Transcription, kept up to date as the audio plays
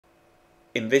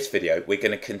In this video, we're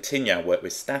going to continue our work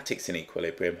with statics in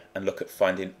equilibrium and look at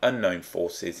finding unknown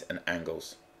forces and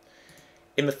angles.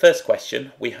 In the first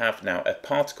question, we have now a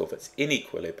particle that's in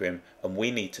equilibrium and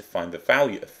we need to find the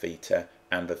value of theta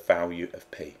and the value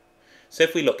of p. So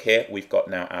if we look here, we've got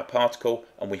now our particle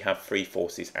and we have three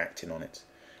forces acting on it.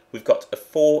 We've got a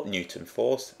 4 Newton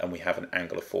force and we have an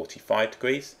angle of 45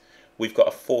 degrees. We've got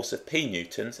a force of p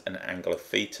newtons and an angle of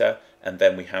theta, and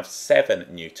then we have 7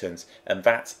 newtons, and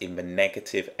that's in the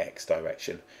negative x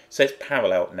direction. So it's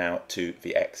parallel now to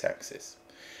the x-axis.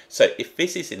 So if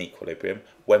this is in equilibrium,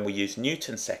 when we use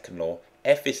Newton's second law,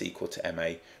 F is equal to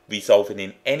ma, resolving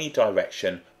in any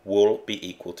direction will be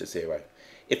equal to 0.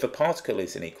 If a particle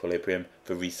is in equilibrium,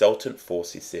 the resultant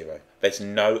force is 0. There's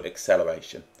no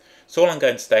acceleration. So all I'm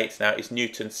going to state now is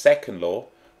Newton's second law.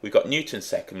 We've got Newton's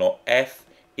second law, F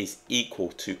is equal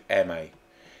to ma.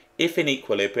 If in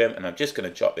equilibrium, and I'm just going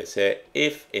to jot this here,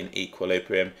 if in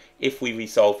equilibrium, if we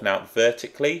resolve now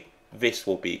vertically, this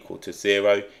will be equal to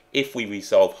 0. If we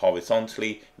resolve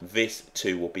horizontally, this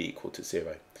too will be equal to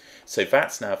 0. So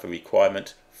that's now the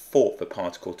requirement for the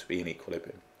particle to be in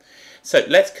equilibrium. So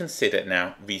let's consider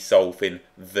now resolving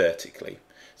vertically.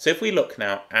 So if we look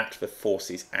now at the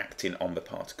forces acting on the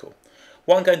particle,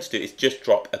 what I'm going to do is just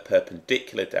drop a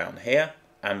perpendicular down here,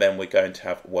 and then we're going to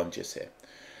have one just here.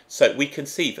 So we can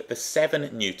see that the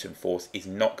 7 Newton force is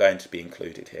not going to be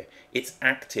included here. It's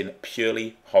acting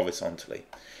purely horizontally.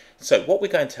 So what we're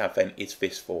going to have then is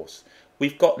this force.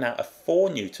 We've got now a 4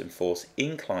 Newton force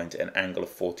inclined at an angle of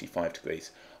 45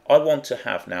 degrees. I want to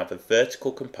have now the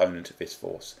vertical component of this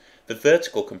force. The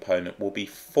vertical component will be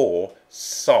 4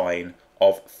 sine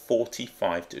of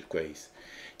 45 degrees.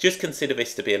 Just consider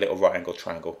this to be a little right angle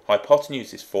triangle.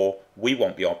 Hypotenuse is 4, we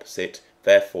want the opposite,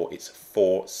 therefore it's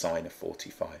 4 sine of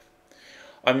 45.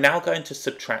 I'm now going to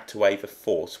subtract away the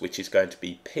force, which is going to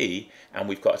be P, and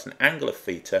we've got an angle of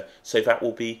theta, so that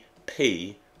will be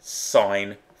P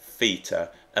sine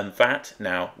theta, and that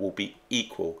now will be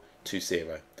equal to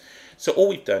 0. So all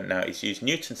we've done now is use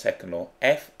Newton's second law,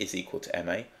 F is equal to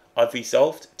ma. I've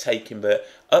resolved taking the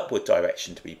upward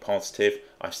direction to be positive.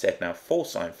 I've said now 4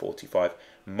 sine 45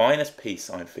 minus p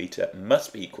sine theta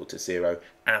must be equal to 0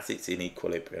 as it's in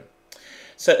equilibrium.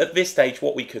 So at this stage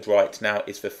what we could write now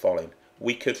is the following.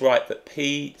 We could write that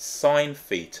p sine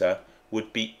theta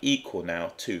would be equal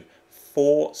now to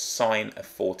 4 sine of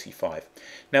 45.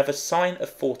 Now the sine of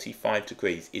 45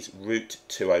 degrees is root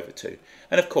 2 over 2.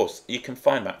 And of course you can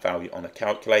find that value on a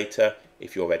calculator.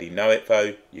 If you already know it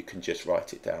though, you can just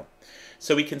write it down.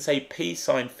 So we can say p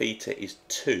sine theta is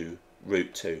 2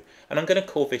 root 2. And I'm going to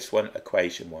call this one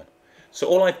equation 1. So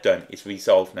all I've done is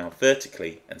resolve now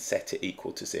vertically and set it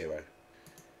equal to 0.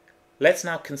 Let's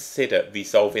now consider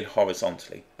resolving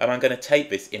horizontally. And I'm going to take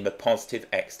this in the positive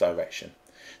x direction.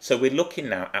 So we're looking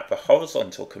now at the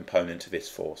horizontal component of this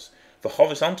force. The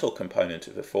horizontal component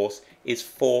of the force is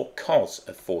 4 cos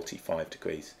of 45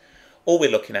 degrees. All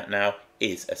we're looking at now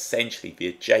is essentially the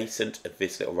adjacent of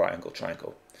this little right angle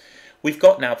triangle. We've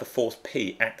got now the force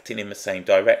P acting in the same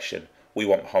direction. We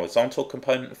want the horizontal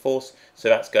component of force, so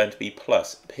that's going to be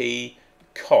plus P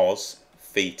cos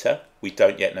theta. We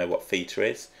don't yet know what theta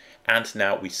is. And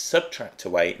now we subtract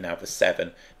away now the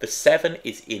 7. The 7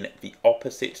 is in the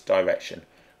opposite direction.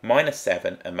 Minus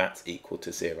 7, and that's equal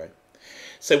to 0.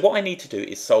 So what I need to do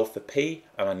is solve for P,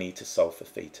 and I need to solve for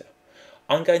theta.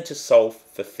 I'm going to solve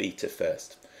for theta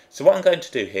first. So what I'm going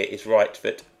to do here is write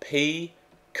that P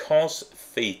cos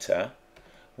theta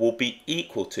will be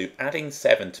equal to, adding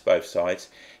 7 to both sides.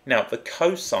 Now the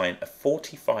cosine of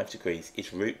 45 degrees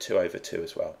is root 2 over 2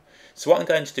 as well. So what I'm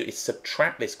going to do is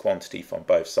subtract this quantity from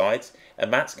both sides,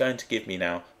 and that's going to give me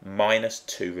now minus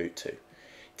 2 root 2.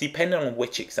 Depending on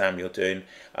which exam you're doing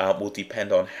will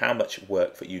depend on how much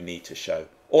work that you need to show.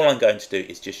 All I'm going to do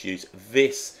is just use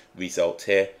this result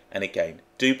here, and again,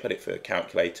 do put it through a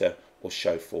calculator or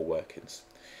show full workings.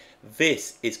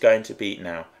 This is going to be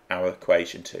now our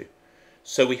equation 2.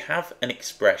 So we have an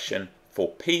expression for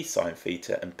p sine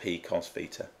theta and p cos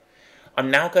theta.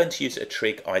 I'm now going to use a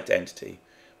trig identity.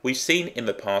 We've seen in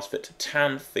the past that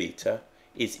tan theta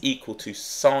is equal to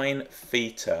sine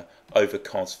theta over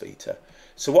cos theta.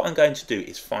 So what I'm going to do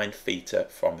is find theta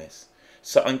from this.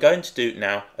 So I'm going to do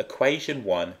now equation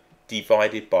 1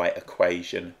 divided by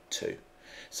equation 2.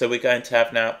 So we're going to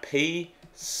have now p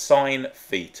sine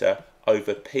theta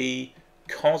over p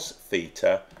cos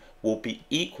theta will be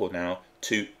equal now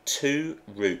to 2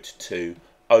 root 2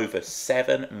 over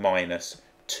 7 minus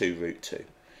 2 root 2.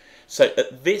 So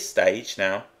at this stage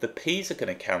now, the p's are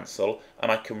going to cancel,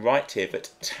 and I can write here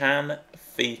that tan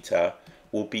theta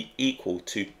will be equal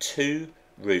to 2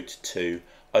 root 2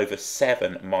 over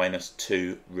 7 minus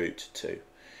 2 root 2.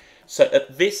 So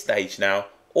at this stage now,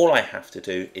 all I have to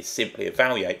do is simply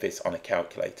evaluate this on a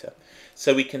calculator.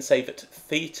 So we can say that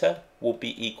theta will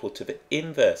be equal to the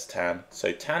inverse tan,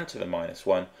 so tan to the minus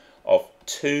 1, of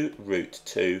 2 root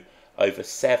 2 over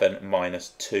 7 minus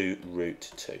 2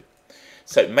 root 2.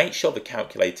 So make sure the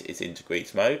calculator is in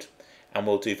degrees mode, and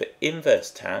we'll do the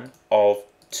inverse tan of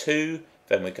 2,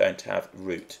 then we're going to have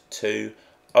root 2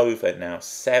 over now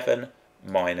 7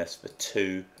 minus the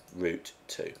 2 root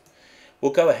 2.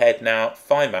 We'll go ahead now,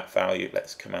 find that value,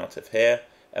 let's come out of here,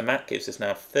 and that gives us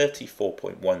now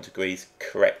 34.1 degrees,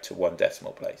 correct to 1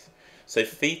 decimal place. So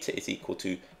theta is equal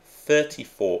to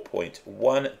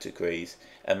 34.1 degrees,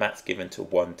 and that's given to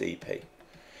 1 dp.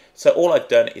 So all I've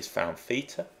done is found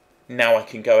theta. Now I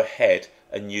can go ahead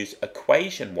and use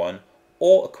equation 1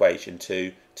 or equation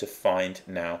 2 to find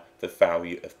now the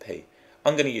value of p.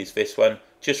 I'm going to use this one,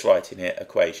 just write in here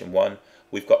equation 1.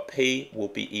 We've got p will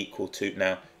be equal to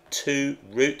now 2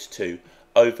 root 2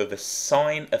 over the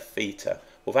sine of theta.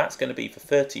 Well, that's going to be for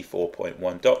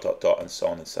 34.1 dot dot dot and so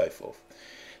on and so forth.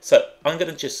 So I'm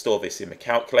going to just store this in the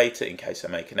calculator in case I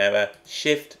make an error.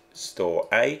 Shift store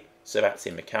A, so that's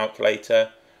in the calculator,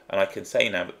 and I can say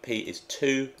now that p is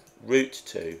 2 root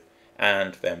 2,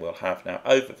 and then we'll have now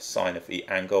over the sine of the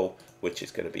angle, which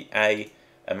is going to be A,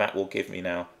 and that will give me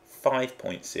now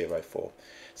 5.04.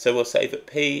 So we'll say that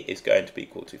p is going to be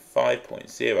equal to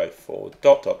 5.04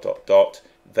 dot dot dot dot,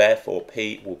 therefore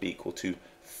p will be equal to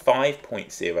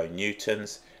 5.0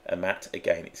 newtons, and that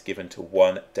again is given to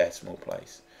 1 decimal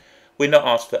place. We're not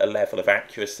asked for a level of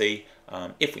accuracy.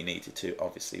 If we needed to,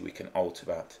 obviously we can alter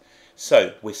that.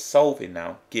 So we're solving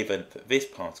now given that this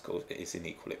particle is in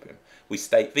equilibrium. We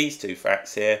state these two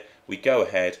facts here, we go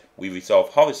ahead, we resolve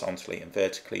horizontally and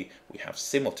vertically, we have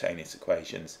simultaneous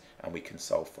equations, and we can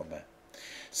solve from there.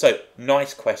 So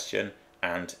nice question,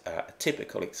 and a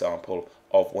typical example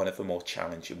of one of the more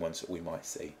challenging ones that we might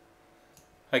see.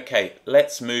 Okay,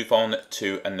 let's move on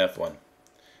to another one.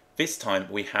 This time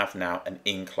we have now an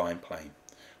inclined plane.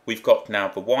 We've got now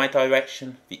the y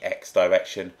direction, the x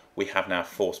direction, we have now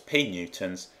force p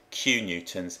newtons, q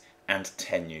newtons, and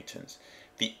 10 newtons.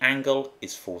 The angle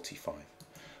is 45.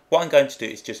 What I'm going to do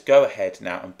is just go ahead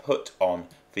now and put on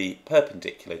the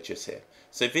perpendicular just here.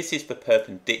 So this is the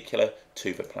perpendicular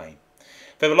to the plane.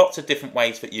 There are lots of different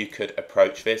ways that you could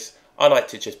approach this. I like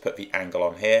to just put the angle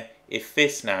on here. If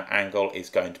this now angle is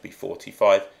going to be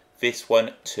 45, this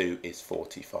one too is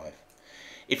 45.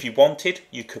 If you wanted,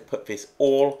 you could put this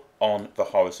all on the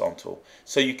horizontal.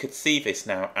 So you could see this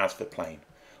now as the plane.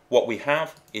 What we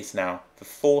have is now the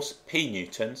force P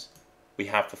newtons, we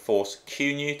have the force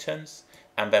Q newtons,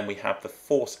 and then we have the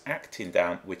force acting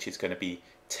down, which is going to be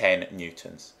 10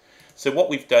 newtons. So what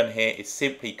we've done here is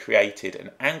simply created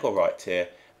an angle right here,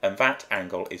 and that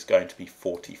angle is going to be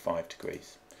 45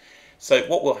 degrees. So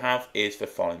what we'll have is the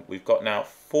following. We've got now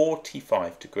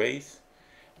 45 degrees,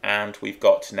 and we've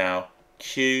got now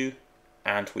Q,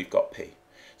 and we've got P.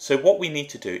 So what we need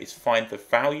to do is find the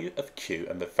value of Q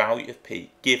and the value of P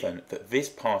given that this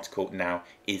particle now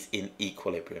is in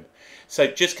equilibrium. So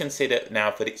just consider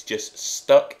now that it's just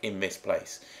stuck in this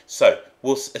place. So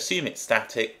we'll assume it's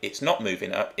static, it's not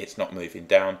moving up, it's not moving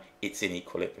down, it's in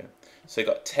equilibrium. So you've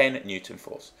got 10 Newton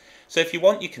force. So if you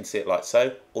want, you can see it like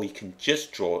so, or you can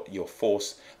just draw your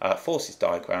forces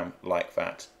diagram like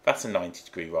that. That's a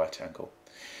 90-degree right angle.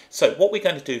 So what we're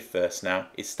going to do first now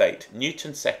is state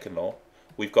Newton's second law.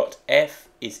 We've got F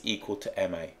is equal to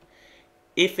ma.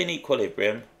 If in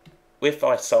equilibrium, if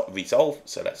I resolve,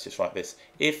 so let's just write this,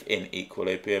 if in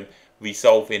equilibrium,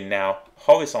 resolving now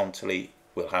horizontally,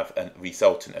 we'll have a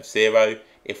resultant of 0.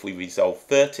 If we resolve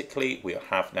vertically, we'll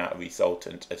have now a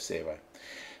resultant of 0.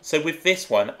 So with this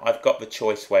one, I've got the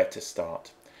choice where to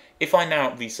start. If I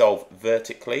now resolve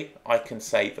vertically, I can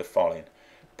say the following.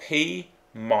 P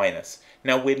minus.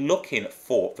 Now we're looking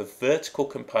for the vertical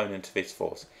component of this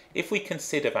force. If we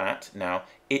consider that now,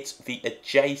 it's the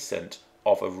adjacent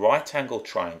of a right angle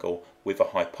triangle with a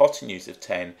hypotenuse of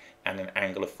 10 and an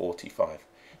angle of 45.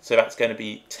 So that's going to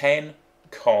be 10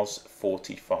 cos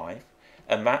 45,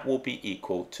 and that will be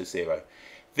equal to 0.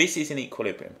 This is in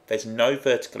equilibrium. There's no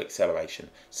vertical acceleration.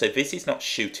 So this is not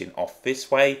shooting off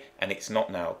this way, and it's not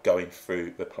now going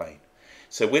through the plane.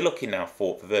 So we're looking now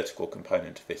for the vertical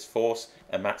component of this force,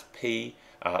 and that's P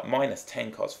minus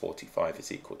 10 cos 45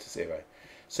 is equal to 0.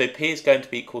 So P is going to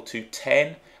be equal to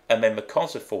 10, and then the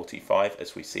cos of 45,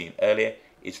 as we've seen earlier,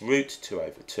 is root 2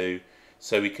 over 2.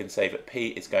 So we can say that P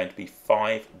is going to be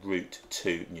 5 root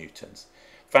 2 newtons.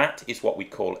 That is what we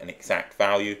call an exact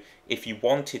value. If you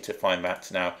wanted to find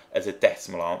that now as a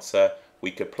decimal answer,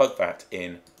 we could plug that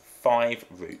in 5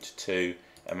 root 2,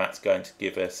 and that's going to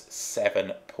give us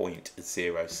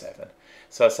 7.07.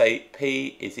 So I say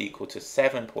P is equal to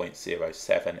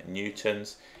 7.07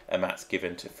 newtons, and that's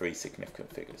given to three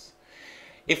significant figures.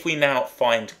 If we now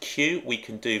find Q, we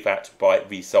can do that by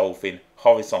resolving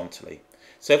horizontally.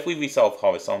 So if we resolve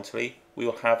horizontally, we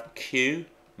will have Q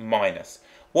minus.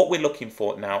 What we're looking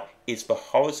for now is the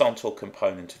horizontal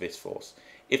component of this force.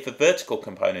 If the vertical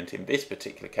component in this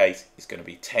particular case is going to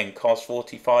be 10 cos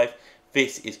 45,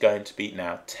 this is going to be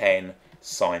now 10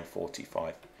 sine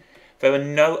 45. There are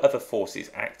no other forces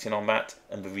acting on that,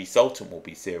 and the resultant will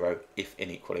be 0 if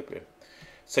in equilibrium.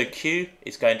 So Q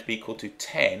is going to be equal to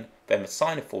 10, then the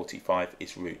sine of 45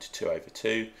 is root 2 over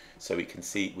 2, so we can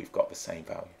see we've got the same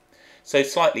value. So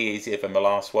slightly easier than the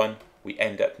last one, we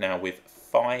end up now with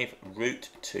 5 root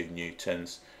 2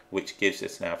 newtons, which gives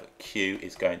us now that Q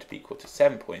is going to be equal to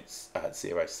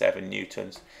 7.07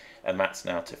 newtons, and that's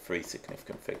now to three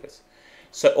significant figures.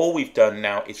 So all we've done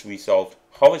now is resolved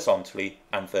horizontally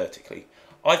and vertically.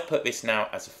 I've put this now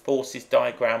as a forces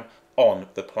diagram on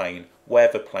the plane where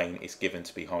the plane is given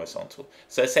to be horizontal.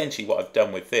 So essentially what I've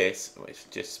done with this, let's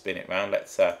just spin it around,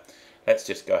 let's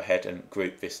just go ahead and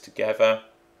group this together.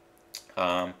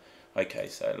 Okay,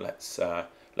 so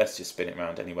let's just spin it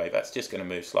around anyway. That's just going to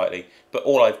move slightly, but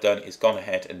all I've done is gone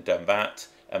ahead and done that,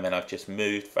 and then I've just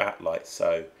moved that like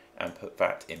so and put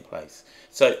that in place.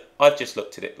 So I've just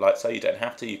looked at it like so. You don't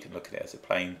have to, you can look at it as a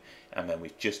plane, and then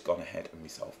we've just gone ahead and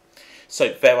resolved.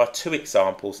 So there are two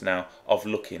examples now of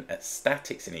looking at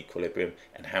statics in equilibrium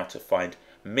and how to find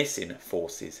missing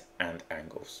forces and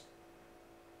angles.